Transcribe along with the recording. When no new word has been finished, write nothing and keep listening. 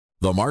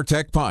The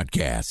MarTech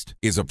Podcast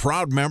is a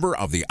proud member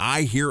of the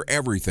I Hear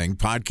Everything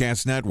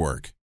Podcast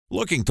Network.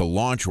 Looking to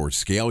launch or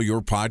scale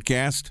your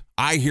podcast?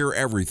 I Hear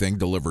Everything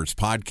delivers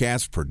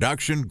podcast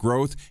production,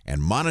 growth,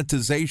 and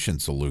monetization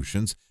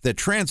solutions that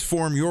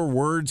transform your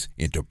words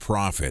into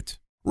profit.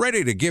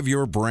 Ready to give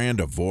your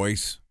brand a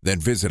voice? Then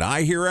visit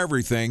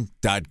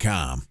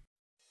iheareverything.com.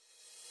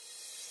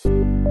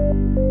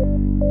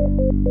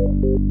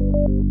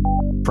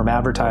 From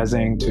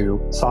advertising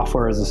to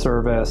software as a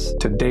service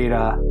to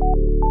data.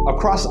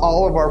 Across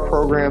all of our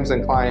programs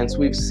and clients,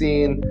 we've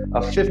seen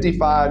a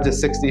 55 to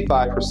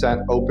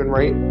 65% open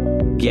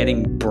rate.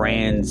 Getting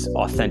brands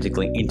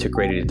authentically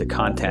integrated into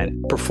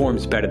content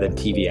performs better than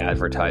TV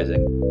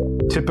advertising.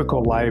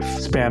 Typical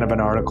lifespan of an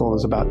article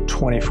is about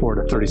 24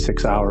 to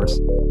 36 hours.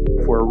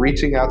 If we're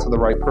reaching out to the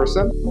right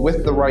person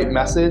with the right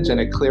message and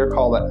a clear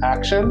call to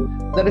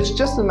action, then it's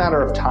just a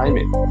matter of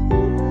timing.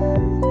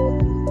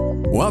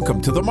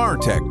 Welcome to the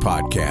MarTech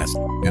Podcast,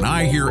 an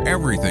I Hear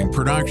Everything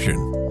production.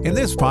 In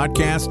this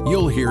podcast,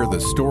 you'll hear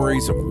the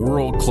stories of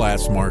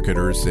world-class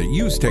marketers that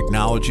use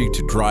technology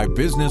to drive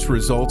business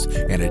results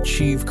and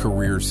achieve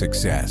career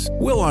success.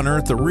 We'll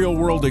unearth the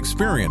real-world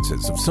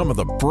experiences of some of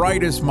the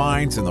brightest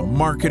minds in the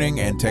marketing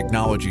and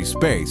technology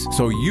space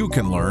so you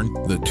can learn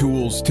the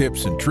tools,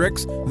 tips, and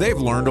tricks they've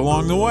learned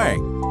along the way.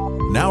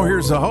 Now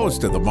here's the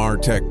host of the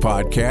MarTech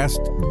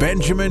Podcast,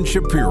 Benjamin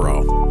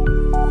Shapiro.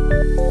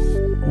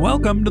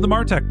 Welcome to the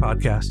MarTech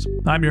Podcast.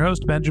 I'm your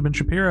host, Benjamin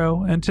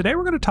Shapiro, and today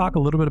we're going to talk a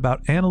little bit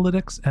about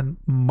analytics and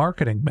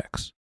marketing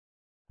mix.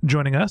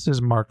 Joining us is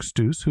Mark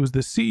Stouse, who is the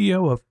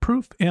CEO of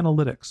Proof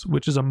Analytics,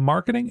 which is a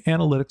marketing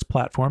analytics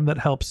platform that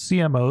helps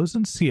CMOs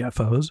and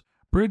CFOs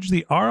bridge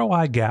the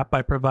ROI gap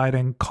by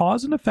providing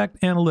cause and effect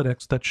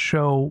analytics that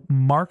show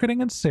marketing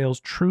and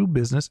sales true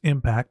business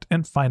impact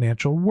and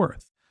financial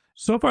worth.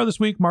 So far this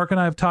week, Mark and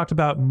I have talked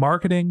about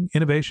marketing,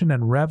 innovation,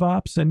 and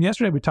RevOps, and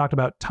yesterday we talked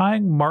about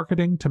tying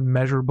marketing to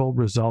measurable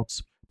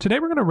results. Today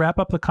we're going to wrap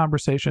up the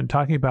conversation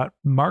talking about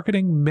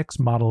marketing mix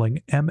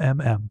modeling,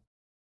 MMM.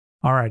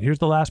 All right, here's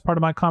the last part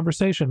of my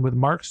conversation with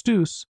Mark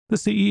Stouse, the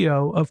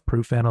CEO of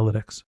Proof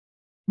Analytics.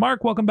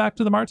 Mark, welcome back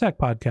to the MarTech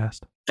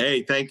Podcast.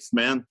 Hey, thanks,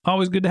 man.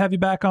 Always good to have you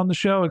back on the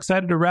show.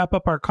 Excited to wrap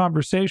up our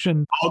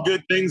conversation. All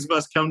good things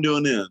must come to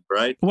an end,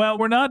 right? Well,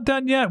 we're not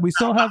done yet. We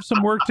still have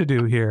some work to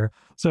do here.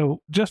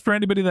 So just for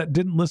anybody that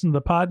didn't listen to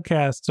the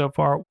podcast so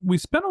far, we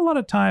spent a lot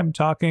of time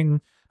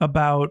talking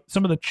about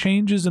some of the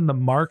changes in the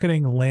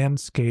marketing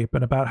landscape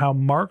and about how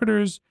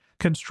marketers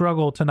can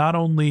struggle to not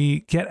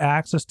only get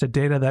access to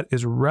data that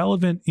is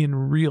relevant in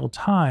real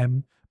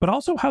time, but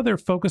also how they're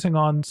focusing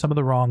on some of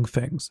the wrong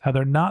things, how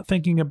they're not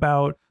thinking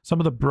about some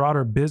of the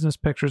broader business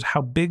pictures.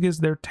 How big is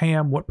their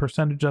TAM? What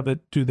percentage of it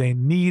do they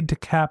need to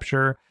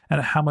capture?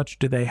 And how much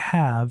do they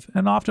have?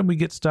 And often we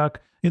get stuck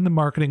in the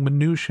marketing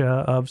minutia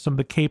of some of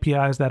the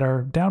KPIs that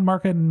are down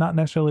market and not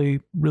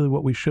necessarily really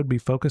what we should be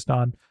focused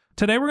on.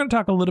 Today, we're going to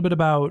talk a little bit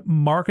about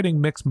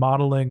marketing mix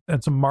modeling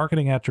and some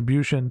marketing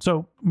attribution.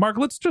 So, Mark,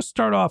 let's just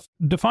start off.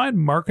 Define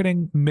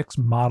marketing mix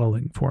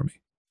modeling for me.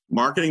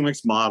 Marketing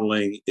mix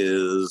modeling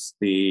is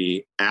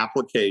the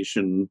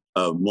application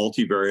of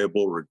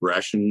multivariable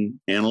regression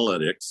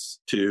analytics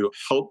to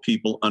help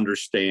people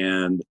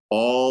understand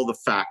all the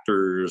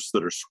factors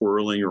that are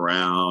swirling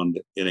around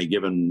in a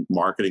given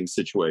marketing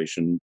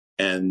situation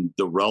and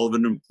the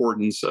relevant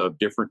importance of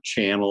different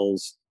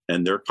channels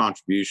and their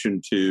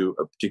contribution to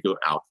a particular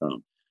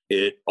outcome.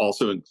 It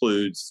also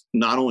includes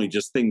not only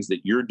just things that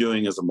you're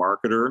doing as a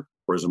marketer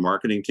or as a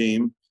marketing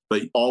team,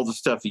 but all the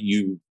stuff that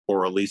you,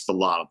 or at least a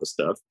lot of the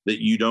stuff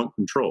that you don't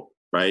control,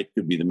 right?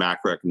 Could be the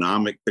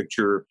macroeconomic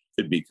picture,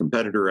 could be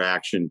competitor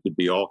action, could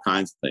be all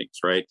kinds of things,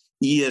 right?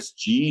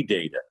 ESG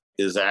data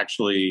is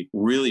actually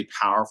really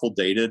powerful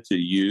data to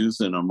use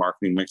in a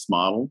marketing mix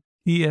model.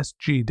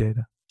 ESG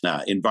data.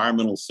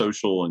 Environmental,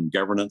 social, and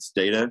governance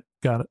data.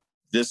 Got it.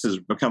 This has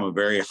become a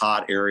very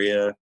hot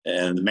area.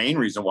 And the main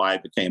reason why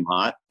it became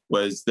hot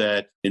was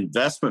that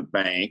investment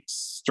banks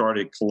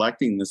started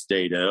collecting this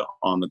data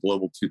on the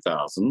Global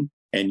 2000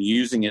 and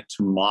using it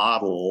to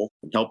model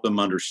and help them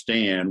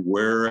understand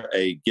where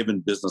a given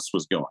business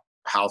was going,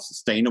 how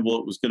sustainable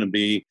it was going to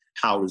be,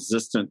 how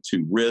resistant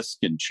to risk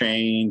and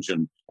change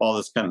and all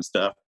this kind of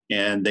stuff.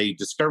 And they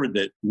discovered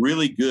that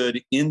really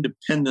good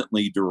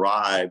independently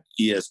derived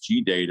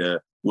ESG data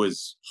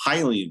was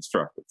highly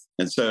instructive.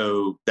 And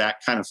so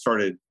that kind of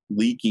started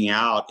leaking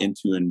out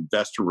into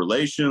investor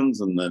relations,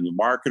 and then the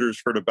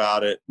marketers heard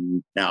about it,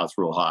 and now it's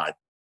real hot.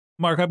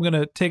 Mark, I'm going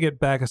to take it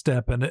back a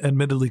step and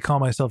admittedly call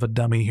myself a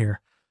dummy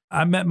here.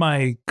 I met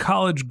my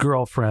college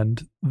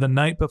girlfriend the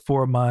night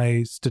before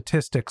my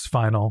statistics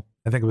final.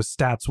 I think it was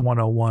Stats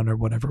 101 or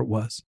whatever it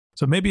was.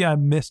 So maybe I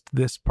missed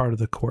this part of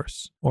the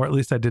course, or at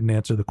least I didn't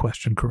answer the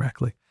question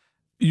correctly.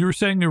 You were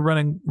saying you're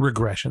running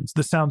regressions.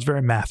 This sounds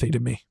very mathy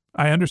to me.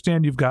 I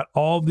understand you've got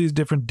all of these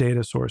different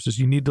data sources.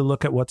 You need to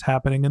look at what's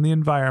happening in the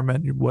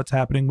environment, what's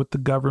happening with the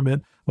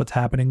government, what's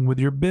happening with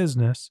your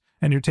business,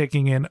 and you're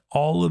taking in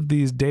all of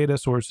these data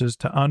sources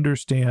to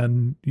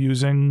understand,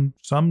 using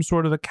some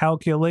sort of a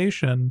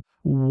calculation,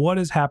 what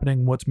is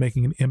happening, what's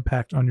making an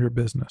impact on your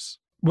business.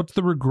 What's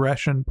the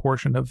regression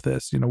portion of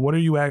this? What are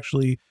you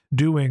actually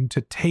doing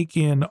to take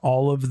in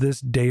all of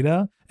this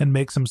data and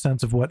make some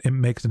sense of what it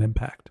makes an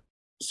impact?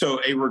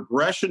 So a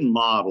regression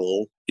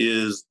model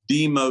is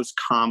the most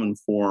common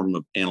form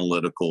of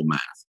analytical math.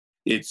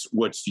 It's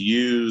what's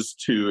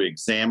used to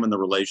examine the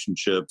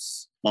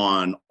relationships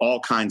on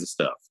all kinds of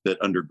stuff that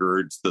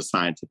undergirds the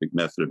scientific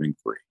method of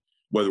inquiry,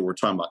 whether we're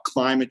talking about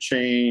climate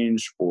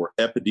change or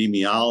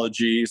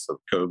epidemiology, so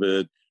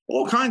COVID,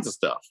 all kinds of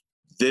stuff.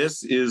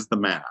 This is the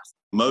math.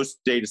 Most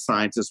data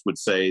scientists would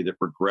say that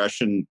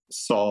regression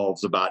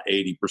solves about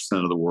 80%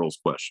 of the world's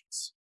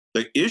questions.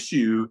 The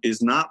issue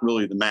is not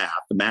really the math.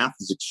 The math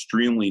is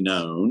extremely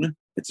known.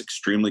 It's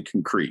extremely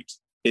concrete.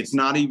 It's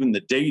not even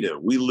the data.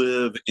 We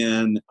live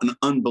in an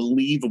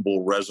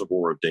unbelievable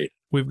reservoir of data.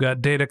 We've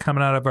got data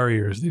coming out of our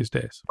ears these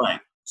days. Right.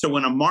 So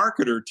when a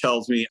marketer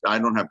tells me I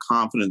don't have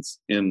confidence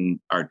in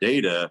our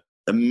data,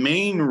 the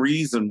main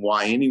reason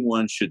why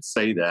anyone should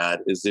say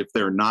that is if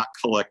they're not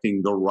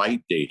collecting the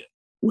right data,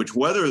 which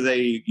whether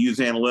they use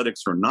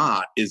analytics or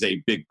not is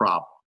a big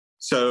problem.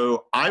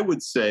 So I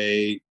would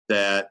say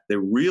that the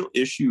real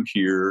issue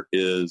here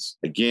is,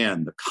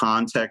 again, the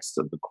context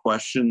of the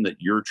question that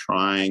you're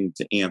trying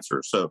to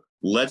answer. So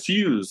let's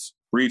use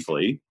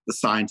briefly the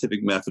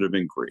scientific method of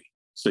inquiry.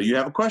 So you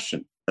have a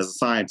question as a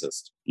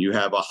scientist. You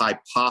have a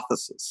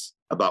hypothesis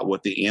about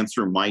what the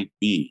answer might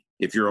be.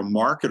 If you're a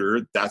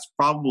marketer, that's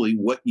probably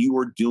what you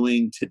are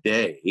doing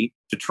today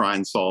to try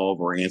and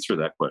solve or answer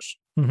that question.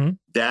 Mm-hmm.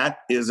 That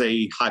is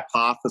a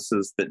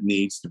hypothesis that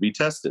needs to be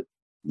tested.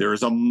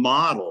 There's a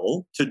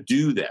model to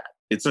do that.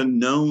 It's a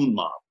known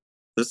model.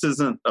 This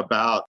isn't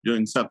about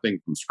doing something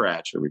from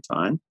scratch every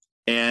time.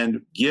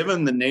 And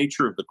given the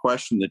nature of the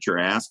question that you're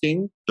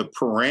asking, the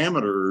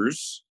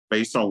parameters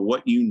based on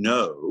what you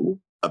know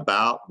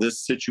about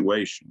this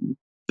situation,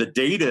 the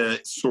data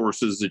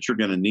sources that you're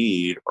going to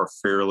need are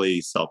fairly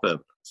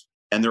self-evident.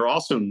 And they're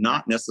also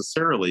not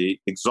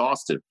necessarily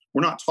exhaustive.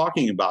 We're not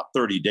talking about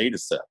 30 data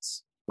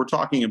sets. We're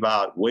talking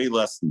about way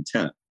less than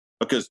 10.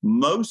 Because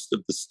most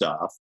of the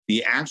stuff,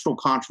 the actual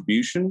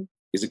contribution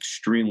is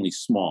extremely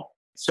small.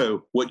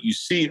 So what you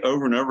see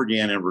over and over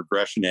again in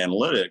regression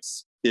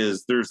analytics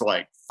is there's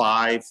like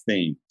 5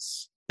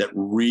 things that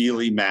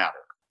really matter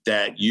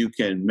that you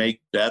can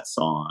make bets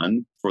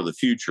on for the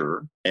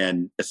future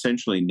and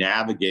essentially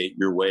navigate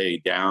your way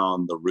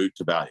down the route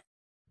to value.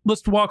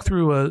 Let's walk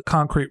through a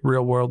concrete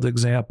real-world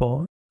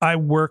example. I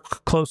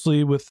work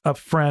closely with a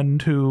friend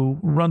who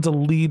runs a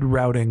lead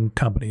routing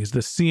company. He's the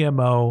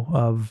CMO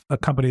of a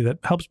company that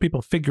helps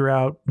people figure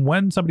out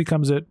when somebody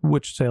comes in,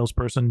 which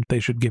salesperson they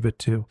should give it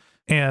to.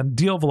 And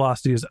deal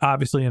velocity is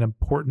obviously an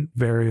important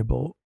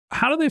variable.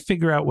 How do they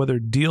figure out whether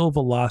deal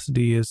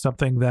velocity is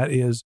something that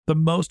is the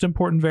most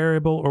important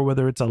variable or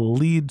whether it's a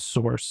lead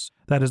source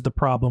that is the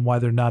problem, why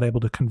they're not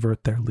able to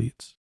convert their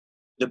leads?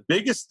 The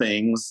biggest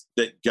things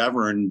that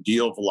govern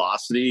deal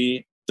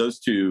velocity, those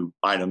 2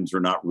 items are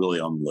not really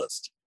on the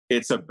list.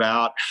 It's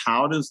about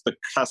how does the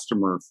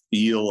customer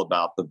feel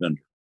about the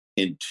vendor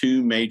in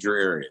 2 major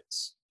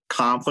areas,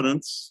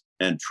 confidence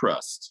and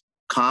trust.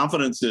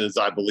 Confidence is,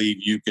 I believe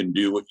you can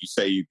do what you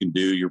say you can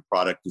do. Your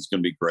product is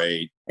going to be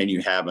great and you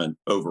haven't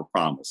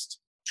overpromised.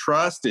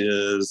 Trust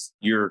is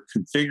you're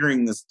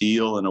configuring this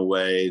deal in a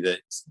way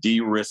that's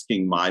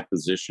de-risking my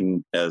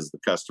position as the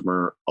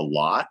customer a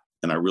lot.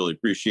 And I really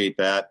appreciate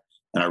that.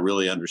 And I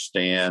really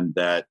understand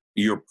that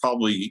you're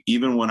probably,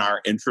 even when our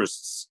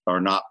interests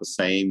are not the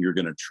same, you're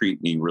going to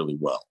treat me really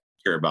well,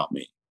 care about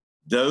me.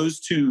 Those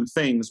 2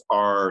 things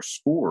are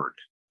scored.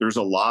 There's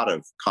a lot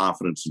of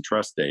confidence and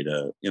trust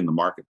data in the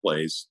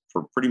marketplace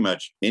for pretty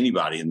much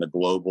anybody in the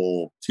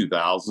global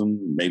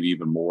 2000, maybe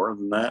even more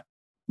than that.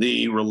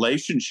 The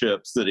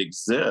relationships that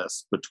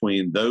exist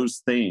between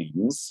those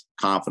things,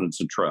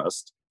 confidence and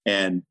trust,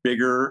 and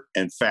bigger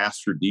and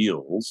faster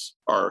deals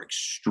are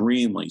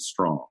extremely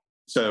strong.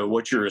 So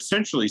what you're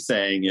essentially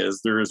saying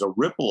is there is a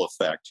ripple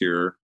effect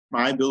here.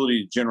 My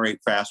ability to generate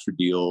faster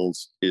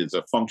deals is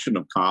a function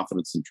of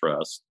confidence and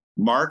trust.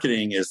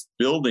 Marketing is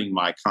building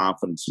my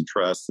confidence and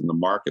trust in the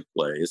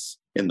marketplace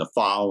in the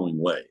following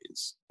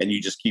ways. And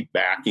you just keep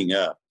backing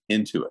up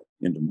into it,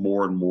 into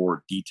more and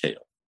more detail.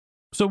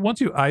 So once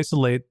you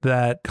isolate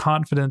that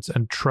confidence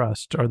and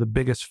trust are the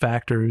biggest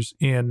factors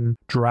in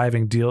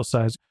driving deal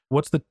size,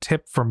 what's the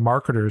tip for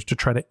marketers to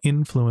try to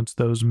influence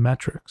those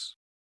metrics?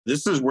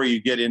 This is where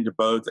you get into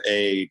both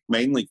a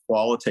mainly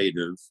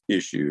qualitative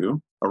issue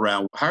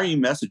around how are you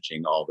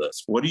messaging all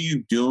this? What are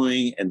you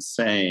doing and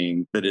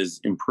saying that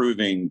is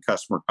improving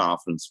customer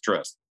confidence and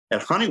trust?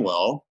 At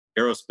Honeywell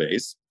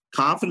Aerospace,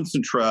 confidence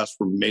and trust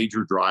were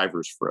major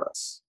drivers for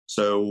us.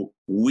 So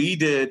we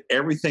did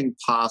everything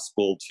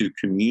possible to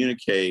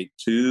communicate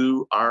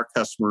to our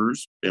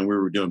customers, and we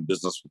were doing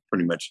business with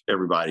pretty much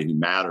everybody who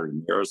mattered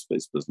in the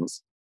aerospace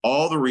business,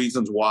 all the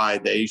reasons why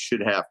they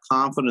should have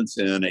confidence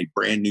in a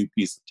brand new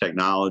piece of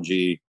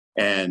technology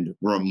and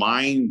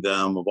remind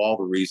them of all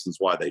the reasons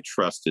why they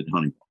trusted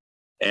Honeywell.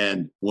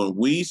 And when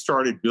we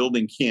started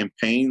building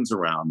campaigns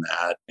around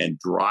that and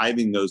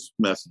driving those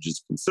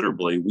messages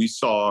considerably, we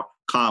saw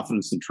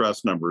confidence and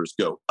trust numbers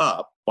go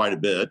up quite a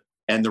bit.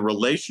 And the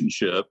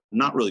relationship,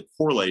 not really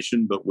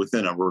correlation, but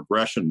within a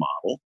regression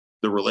model,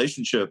 the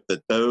relationship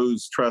that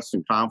those trust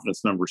and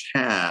confidence numbers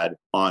had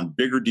on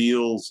bigger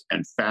deals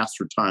and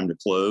faster time to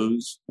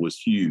close was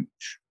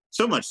huge.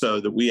 So much so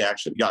that we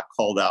actually got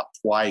called out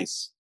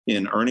twice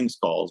in earnings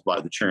calls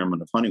by the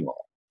chairman of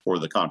Honeywell for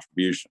the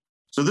contribution.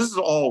 So this is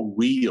all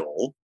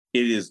real.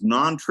 It is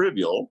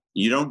non-trivial.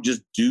 You don't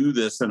just do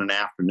this in an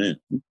afternoon.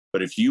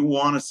 But if you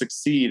want to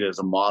succeed as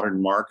a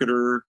modern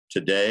marketer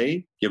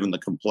today, given the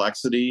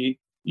complexity,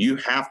 you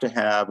have to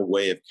have a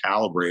way of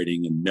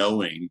calibrating and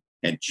knowing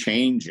and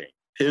changing,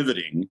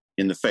 pivoting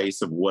in the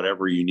face of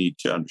whatever you need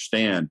to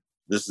understand.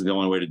 This is the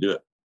only way to do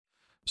it.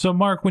 So,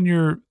 Mark, when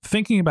you're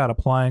thinking about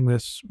applying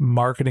this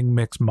marketing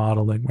mix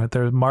modeling, right,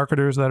 there's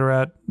marketers that are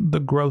at the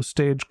growth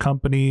stage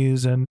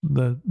companies and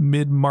the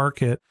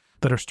mid-market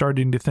that are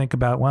starting to think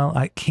about, well,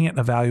 I can't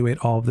evaluate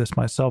all of this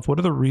myself. What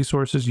are the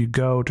resources you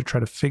go to try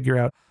to figure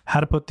out how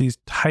to put these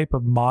type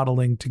of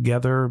modeling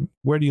together?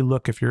 Where do you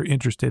look if you're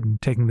interested in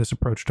taking this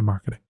approach to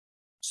marketing?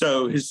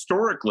 So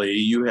historically,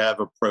 you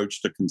have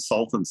approached a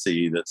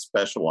consultancy that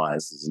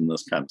specializes in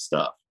this kind of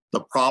stuff.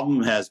 The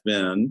problem has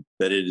been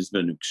that it has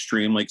been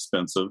extremely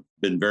expensive,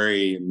 been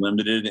very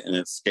limited in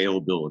its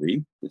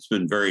scalability. It's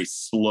been very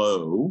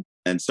slow.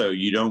 And so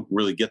you don't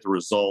really get the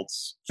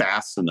results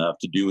fast enough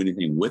to do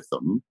anything with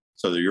them.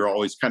 So that you're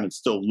always kind of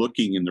still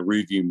looking in the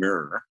rearview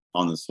mirror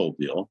on this whole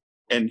deal.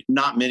 And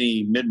not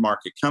many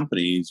mid-market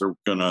companies are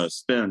going to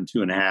spend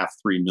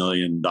 $2.5–3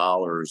 million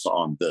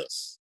on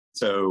this.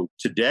 So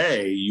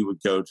today you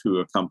would go to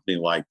a company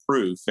like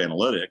Proof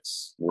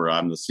Analytics, where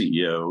I'm the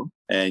CEO,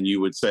 and you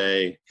would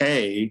say,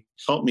 hey,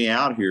 help me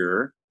out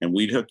here. And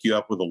we'd hook you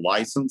up with a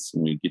license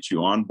and we'd get you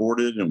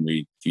onboarded. And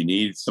if you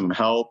need some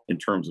help in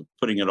terms of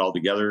putting it all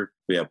together,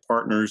 we have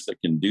partners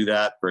that can do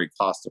that very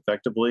cost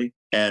effectively.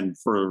 And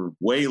for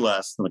way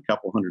less than a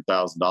couple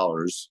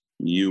 $100,000,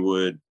 you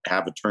would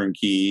have a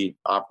turnkey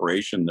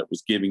operation that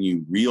was giving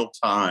you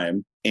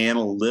real-time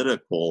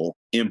analytical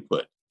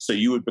input. So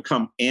you would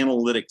become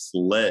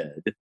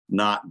analytics-led,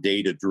 not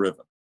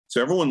data-driven.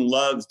 So everyone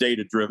loves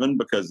data-driven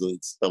because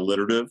it's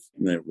alliterative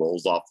and it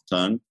rolls off the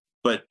tongue.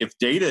 But if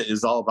data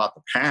is all about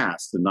the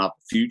past and not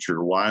the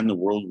future, why in the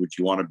world would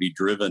you want to be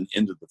driven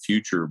into the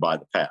future by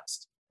the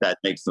past? That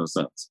makes no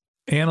sense.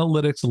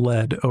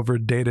 Analytics-led over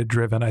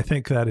data-driven. I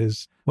think that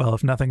is, well,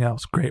 if nothing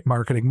else, great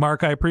marketing.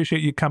 Mark, I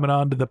appreciate you coming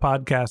on to the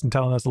podcast and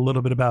telling us a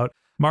little bit about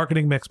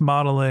marketing mix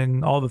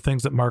modeling, all the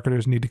things that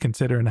marketers need to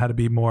consider and how to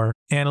be more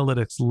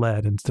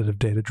analytics-led instead of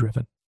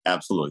data-driven.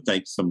 Absolutely.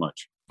 Thanks so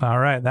much. All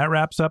right. That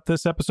wraps up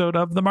this episode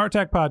of the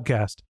Martech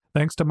Podcast.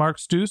 Thanks to Mark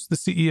Stouse, the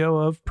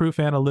CEO of Proof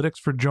Analytics,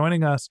 for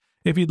joining us.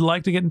 If you'd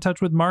like to get in touch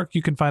with Mark,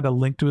 you can find a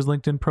link to his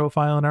LinkedIn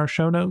profile in our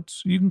show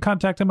notes. You can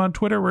contact him on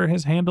Twitter, where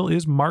his handle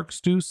is Mark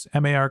Stouse,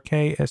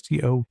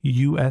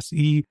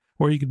 MarkStouse,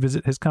 or you can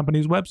visit his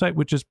company's website,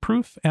 which is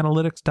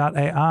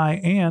proofanalytics.ai.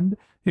 And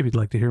if you'd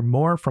like to hear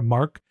more from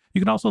Mark,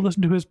 you can also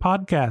listen to his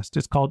podcast.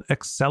 It's called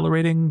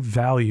Accelerating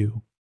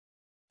Value.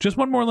 Just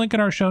one more link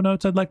in our show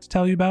notes I'd like to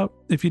tell you about.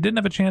 If you didn't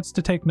have a chance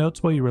to take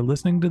notes while you were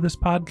listening to this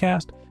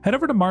podcast, head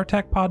over to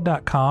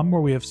martechpod.com,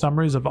 where we have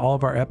summaries of all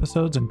of our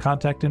episodes and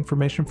contact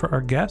information for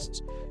our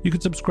guests. You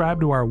can subscribe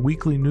to our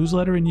weekly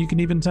newsletter, and you can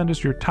even send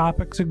us your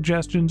topic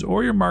suggestions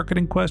or your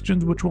marketing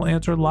questions, which we'll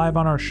answer live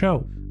on our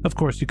show. Of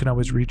course, you can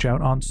always reach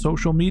out on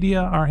social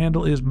media. Our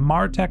handle is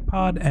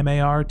MarTechPod,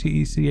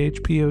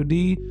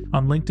 MarTechPod,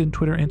 on LinkedIn,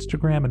 Twitter,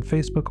 Instagram, and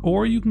Facebook,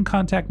 or you can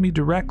contact me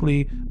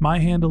directly. My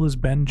handle is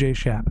Ben J.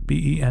 Shap,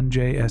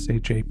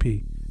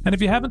 BenJShap. And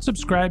if you haven't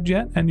subscribed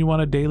yet and you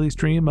want a daily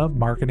stream of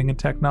marketing and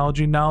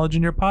technology knowledge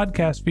in your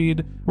podcast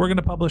feed, we're going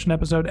to publish an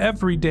episode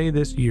every day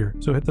this year.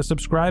 So hit the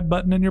subscribe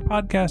button in your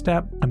podcast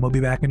app, and we'll be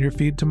back in your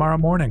feed tomorrow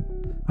morning.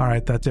 All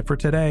right, that's it for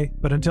today.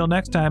 But until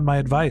next time, my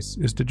advice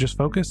is to just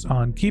focus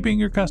on keeping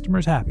your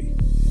customers happy.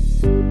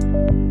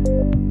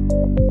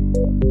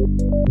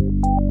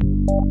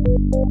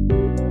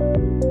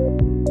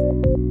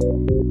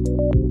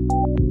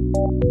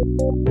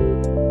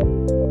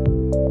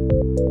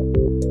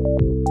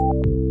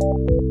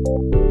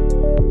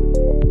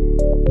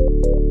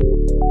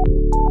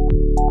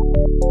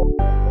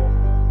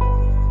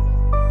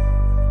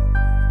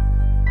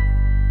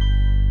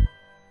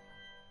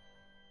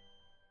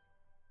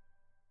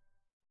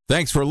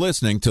 Thanks for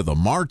listening to the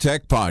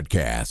Martech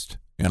Podcast,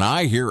 and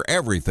I Hear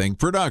Everything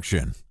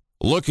production.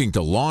 Looking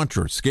to launch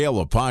or scale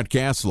a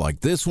podcast like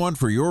this one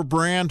for your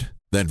brand?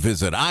 Then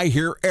visit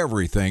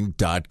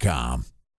iheareverything.com.